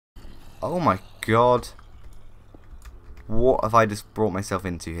Oh my god. What have I just brought myself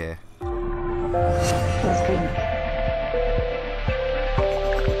into here?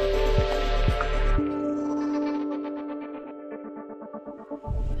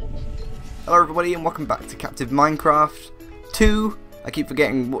 Hello everybody and welcome back to Captive Minecraft 2. I keep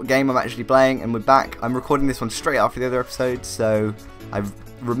forgetting what game I'm actually playing, and we're back. I'm recording this one straight after the other episode, so I've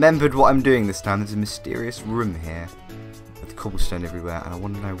remembered what I'm doing this time. There's a mysterious room here with cobblestone everywhere, and I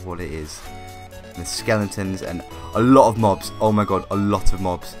want to know what it is. And there's skeletons and a lot of mobs. Oh my god, a lot of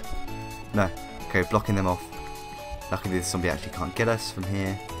mobs. No. Okay, blocking them off. Luckily this zombie actually can't get us from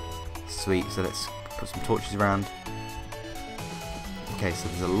here. Sweet, so let's put some torches around. Okay, so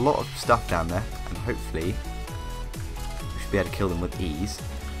there's a lot of stuff down there, and hopefully we should be able to kill them with ease.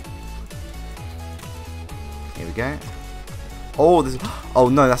 Here we go. Oh, there's... Oh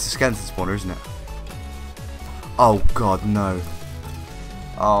no, that's a skeleton spawner, isn't it? Oh god, no.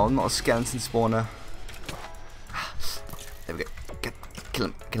 Oh, not a skeleton spawner. There we go. Kill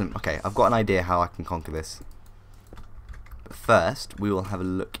him, kill him. Okay, I've got an idea how I can conquer this. But first, we will have a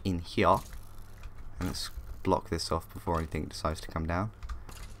look in here. And let's block this off before anything decides to come down.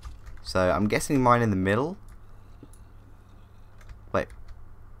 So I'm guessing mine in the middle. Wait,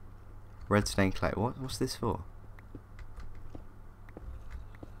 red stained clay. What's this for?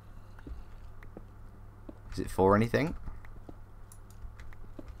 Is it for anything?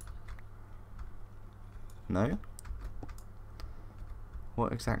 No.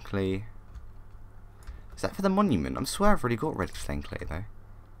 What exactly? Is that for the monument? I swear I've already got red stained clay though.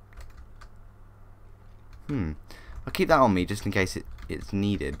 I'll keep that on me just in case it's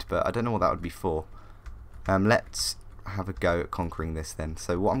needed, but I don't know what that would be for. Let's have a go at conquering this then.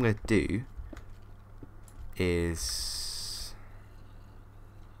 So what I'm going to do is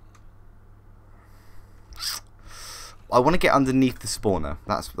I want to get underneath the spawner.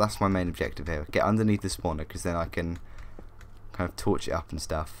 That's my main objective here. Get underneath the spawner, because then I can kind of torch it up and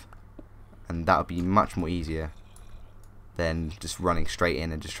stuff, and that would be much more easier than just running straight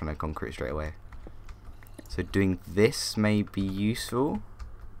in and just trying to conquer it straight away. So doing this may be useful.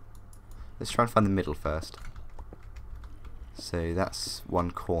 Let's try and find the middle first. So that's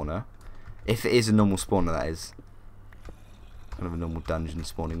one corner. If it is a normal spawner, that is. Kind of a normal dungeon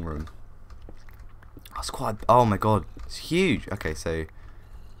spawning room. That's quite... Oh my god, it's huge. Okay, so...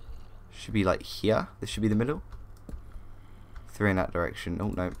 Should be like here. This should be the middle. 3 in that direction.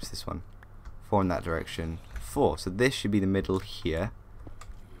 Oh no, it's this one. 4 in that direction. 4. So this should be the middle here.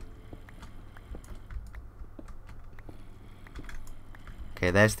 Okay,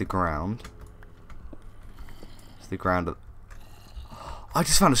 there's the ground. It's the ground of... I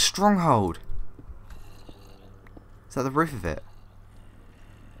just found a stronghold! Is that the roof of it?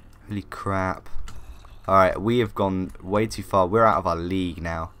 Holy crap. Alright, we have gone way too far. We're out of our league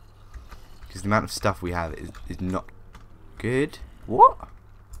now. Because the amount of stuff we have is not good. What?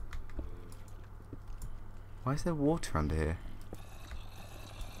 Why is there water under here?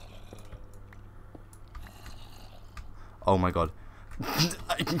 Oh my god.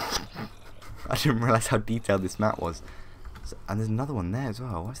 I didn't realise how detailed this map was. So, and there's another one there as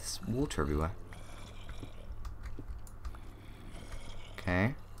well. Why is there water everywhere?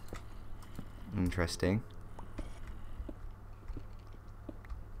 Okay. Interesting.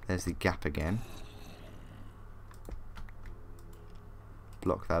 There's the gap again.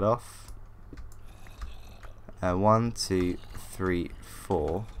 Block that off. 1, 2, 3,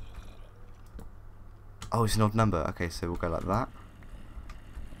 4. Oh, it's an odd number. Okay, so we'll go like that.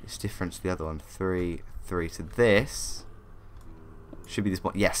 It's different to the other one. 3, 3. So this should be this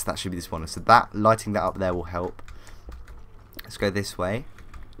one. Yes, that should be this one. So that, lighting that up there will help. Let's go this way.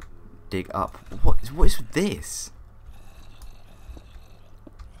 Dig up. What is this?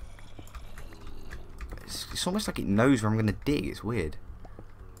 It's almost like it knows where I'm going to dig. It's weird.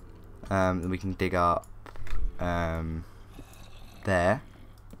 Then we can dig up there.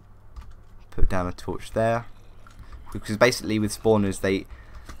 Put down a torch there. Because basically with spawners,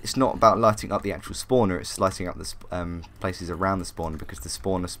 it's not about lighting up the actual spawner, it's lighting up the places around the spawner, because the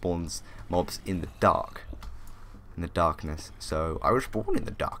spawner spawns mobs in the dark. In the darkness. So I was born in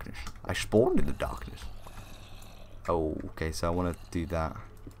the darkness. I spawned in the darkness. Oh, okay, so I want to do that.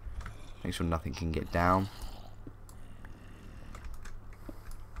 Make sure nothing can get down.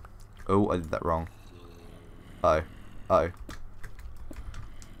 Oh, I did that wrong. Uh oh.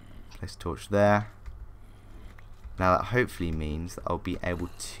 Place a torch there. Now that hopefully means that I'll be able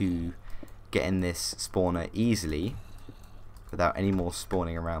to get in this spawner easily without any more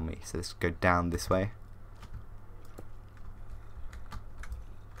spawning around me. So let's go down this way.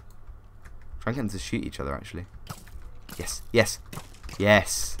 Try and get them to shoot each other actually. Yes, yes,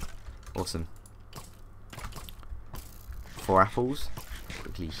 yes. Awesome. 4 apples.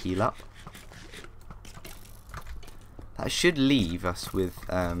 Quickly heal up. That should leave us with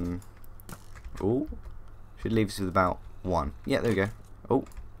oh, should leave us with about 1. Yeah, there we go. Oh.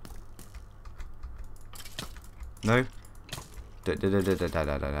 No. Die. Is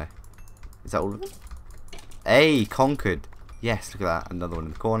that all of them? Hey, conquered. Yes, look at that. Another one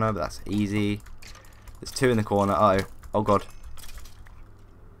in the corner, but that's easy. There's 2 in the corner. Uh-oh. Oh, God.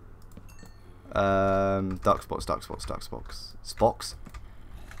 Duck spots. Duck spots.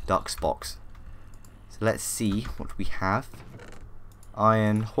 So let's see what we have.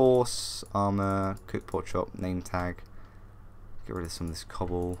 Iron, horse, armor, cook, pork chop, name tag. Get rid of some of this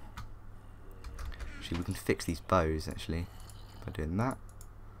cobble. Actually, we can fix these bows, actually, by doing that.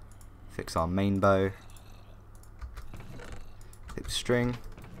 Fix our main bow. Hit the string.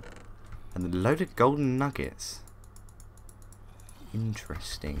 And a load of golden nuggets.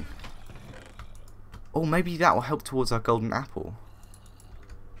 Interesting. Oh, maybe that will help towards our golden apple.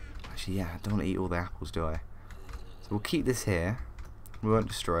 Actually, yeah, I don't want to eat all the apples, do I? So we'll keep this here. We won't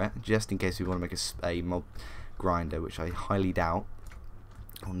destroy it, just in case we want to make a mob grinder, which I highly doubt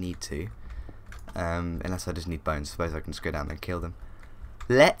I'll need to. Unless I just need bones. I suppose I can just go down there and kill them.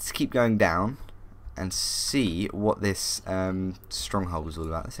 Let's keep going down and see what this stronghold is all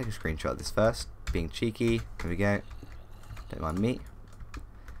about. Let's take a screenshot of this first. Being cheeky. There we go. Don't mind me.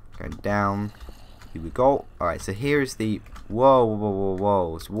 Going down. Here we go. Alright, so here is the...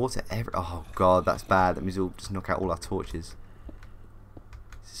 Whoa. There's water every... Oh, God, that's bad. That means we'll just knock out all our torches.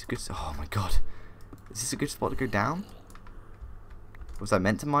 Is this a good... Oh, my God. Is this a good spot to go down? Was I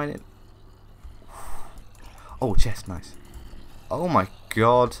meant to mine it? Oh, chest, nice. Oh, my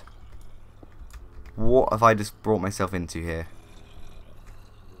God. What have I just brought myself into here?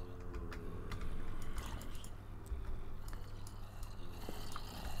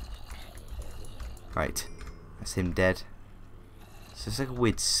 Right, that's him dead. So it's like a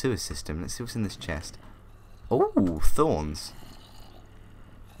weird sewer system. Let's see what's in this chest. Oh, thorns.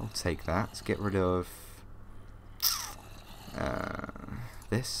 I'll take that. Let's get rid of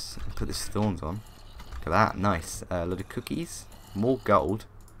this and put this thorns on. Look at that, nice. A load of cookies, more gold,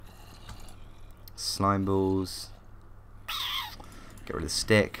 slime balls. Get rid of the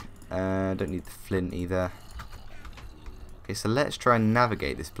stick. Don't need the flint either. Okay, so let's try and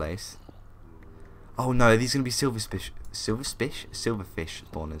navigate this place. Oh no, these are gonna be silverfish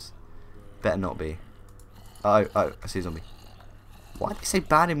spawners. Better not be. Oh, I see a zombie. Why did they say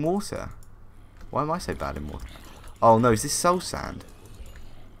bad in water? Why am I so bad in water? Oh no, is this soul sand?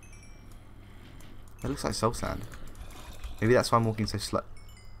 That looks like soul sand. Maybe that's why I'm walking so slow.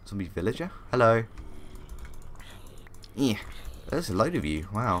 Zombie villager? Hello. Yeah, there's a load of you.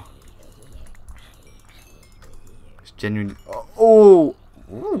 Wow. It's genuinely. Oh,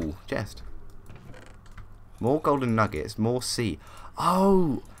 ooh, chest. More golden nuggets, more seed.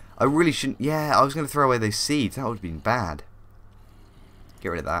 Oh, I really shouldn't. Yeah, I was going to throw away those seeds. That would have been bad. Get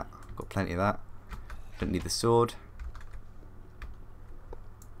rid of that. Got plenty of that. Don't need the sword.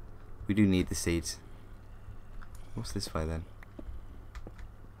 We do need the seeds. What's this way then?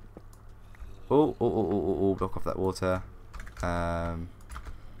 Oh, block off that water. Boosh.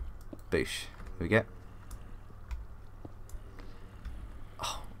 There we go.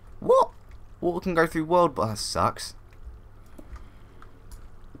 Oh, what? Water can go through world, but that sucks. I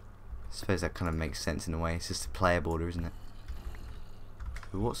suppose that kind of makes sense in a way. It's just a player border, isn't it?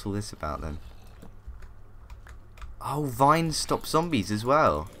 So what's all this about then? Oh, vines stop zombies as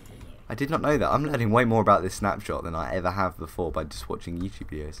well. I did not know that. I'm learning way more about this snapshot than I ever have before by just watching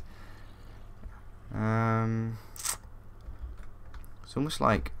YouTube videos. It's almost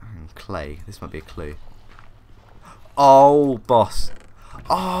like clay. This might be a clue. Oh, boss.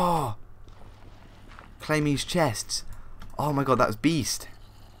 Oh! Clay means chests. Oh my god, that was beast.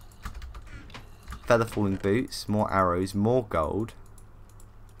 Feather falling boots, more arrows, more gold.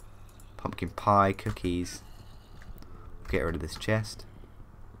 Pumpkin pie, cookies. Get rid of this chest.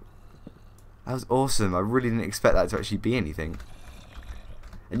 That was awesome. I really didn't expect that to actually be anything.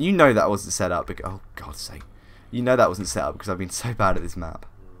 And you know that wasn't set up because, oh God's sake. You know that wasn't set up because I've been so bad at this map.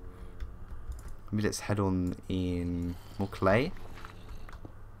 Maybe let's head on in more clay.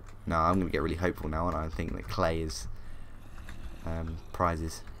 No, I'm going to get really hopeful now, and I think that clay is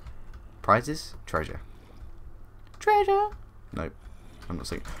prizes. Prizes? Treasure. Treasure! Nope. I'm not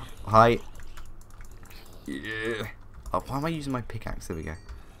saying. Hi. Yeah. Oh, why am I using my pickaxe? There we go.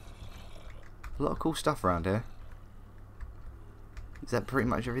 A lot of cool stuff around here. Is that pretty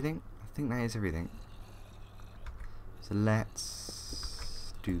much everything? I think that is everything. So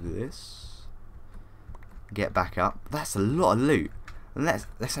let's do this. Get back up. That's a lot of loot. And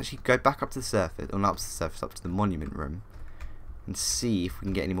let's actually go back up to the surface, or not up to the surface, up to the monument room, and see if we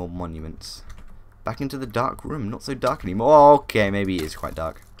can get any more monuments. Back into the dark room. Not so dark anymore. Oh, okay, maybe it is quite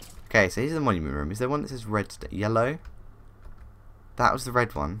dark. Okay, so here's the monument room. Is there one that says red, yellow? That was the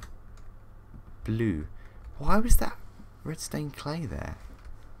red one. Blue. Why was that red stained clay there?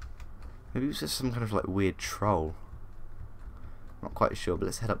 Maybe it was just some kind of like weird troll. Not quite sure, but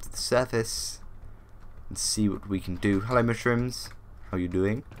let's head up to the surface and see what we can do. Hello, mushrooms. How are you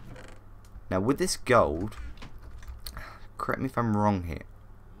doing? Now, with this gold, correct me if I'm wrong here.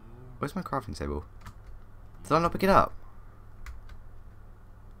 Where's my crafting table? Did I not pick it up?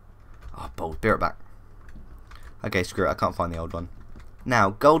 Oh, balls. Be right back. Okay, screw it. I can't find the old one.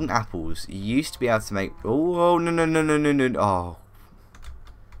 Now, golden apples. You used to be able to make... Oh, no, no, no, no, no, no. Oh.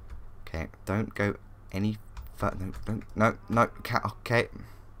 Okay, don't go any further. No, don't. No, no. Okay.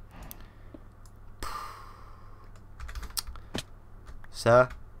 Sir?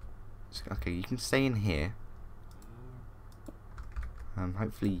 Okay, you can stay in here.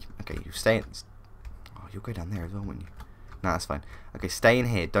 Hopefully... Okay, you stay in... Oh, you'll go down there as well, won't you? No, that's fine. Okay, stay in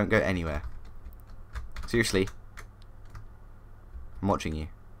here. Don't go anywhere. Seriously. I'm watching you.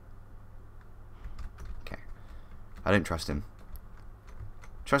 Okay. I don't trust him.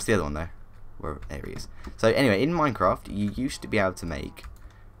 Trust the other one, though. There he is. So, anyway, in Minecraft, you used to be able to make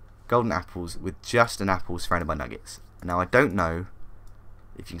golden apples with just an apple surrounded by nuggets. Now, I don't know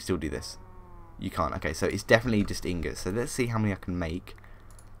if you can still do this. You can't. Okay, so it's definitely just ingots. So let's see how many I can make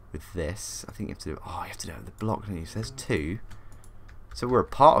with this. I think you have to do... Oh, you have to do it with the block, don't you? So there's 2. So we're a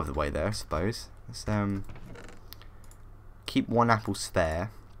part of the way there, I suppose. Let's keep 1 apple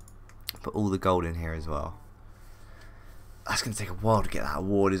spare. Put all the gold in here as well. That's going to take a while to get that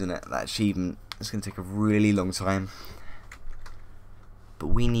award, isn't it? That achievement. It's going to take a really long time. But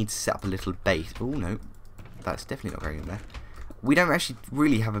we need to set up a little base. Oh, no. That's definitely not going in there. We don't actually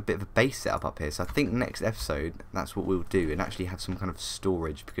really have a bit of a base set up here, so I think next episode that's what we'll do, and actually have some kind of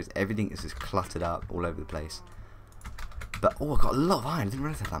storage, because everything is just cluttered up all over the place. But oh, I got a lot of iron. I didn't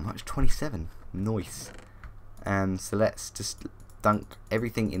realise I had that much. 27. Nice. And so let's just dunk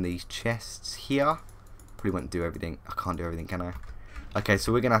everything in these chests here. Probably won't do everything. I can't do everything, can I? Okay,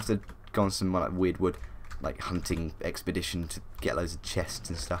 so we're gonna have to go on some like weird wood, like hunting expedition to get loads of chests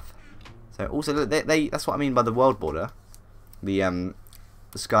and stuff. So also that's what I mean by the world border. The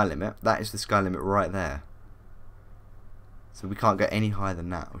sky limit, that is the sky limit right there. So we can't go any higher than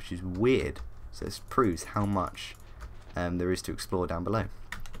that, which is weird. So this proves how much there is to explore down below.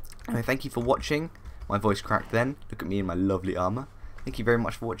 Anyway, thank you for watching. My voice cracked then. Look at me in my lovely armour. Thank you very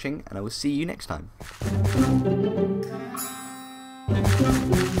much for watching, and I will see you next time.